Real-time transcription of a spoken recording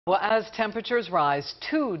Well, as temperatures rise,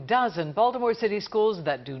 24 Baltimore City schools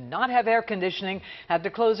that do not have air conditioning had to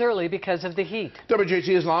close early because of the heat. WJZ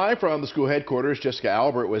is live from the school headquarters. Jessica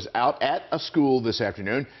Albert was out at a school this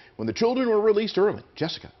afternoon when the children were released early.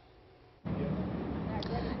 Jessica.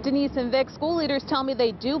 Denise and Vic, school leaders tell me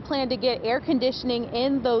they do plan to get air conditioning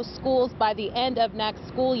in those schools by the end of next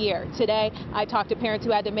school year. Today, I talked to parents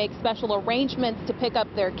who had to make special arrangements to pick up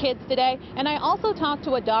their kids today, and I also talked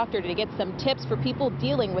to a doctor to get some tips for people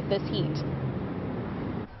dealing with this heat.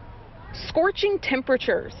 Scorching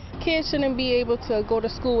temperatures. Kids shouldn't be able to go to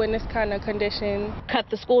school in this kind of condition. Cut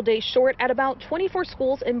the school day short at about 24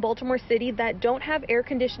 schools in Baltimore City that don't have air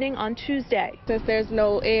conditioning on Tuesday. Since there's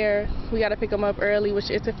no air, we got to pick them up early, which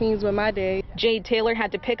interferes with my day. Jade Taylor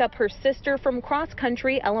had to pick up her sister from Cross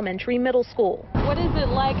Country Elementary Middle School. What is it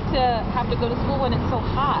like to have to go to school when it's so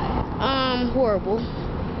hot? Horrible.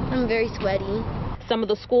 I'm very sweaty. Some of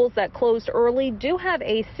the schools that closed early do have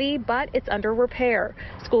AC, but it's under repair.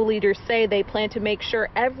 School leaders say they plan to make sure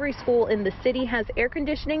every school in the city has air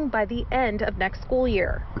conditioning by the end of next school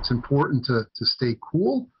year. It's important to stay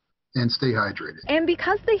cool and stay hydrated. And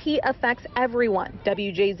because the heat affects everyone,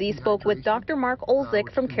 WJZ spoke with Dr. Mark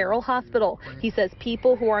Olzik from Carroll Hospital. He says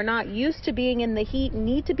people who are not used to being in the heat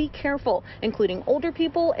need to be careful, including older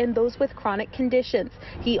people and those with chronic conditions.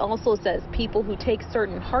 He also says people who take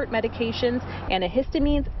certain heart medications,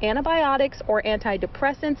 antihistamines, antibiotics, or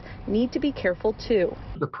antidepressants need to be careful too.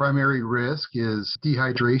 The primary risk is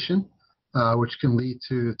dehydration, which can lead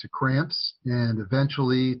to cramps and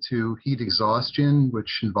eventually to heat exhaustion,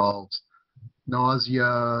 which involves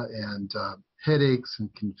nausea and headaches and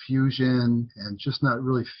confusion and just not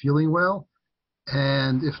really feeling well.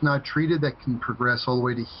 And if not treated, that can progress all the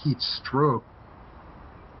way to heat stroke.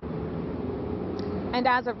 And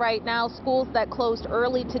as of right now, schools that closed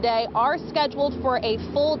early today are scheduled for a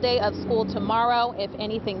full day of school tomorrow. If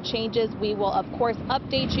anything changes, we will, of course,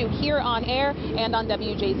 update you here on air and on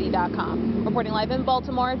WJZ.com. Reporting live in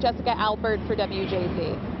Baltimore, Jessica Albert for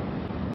WJZ.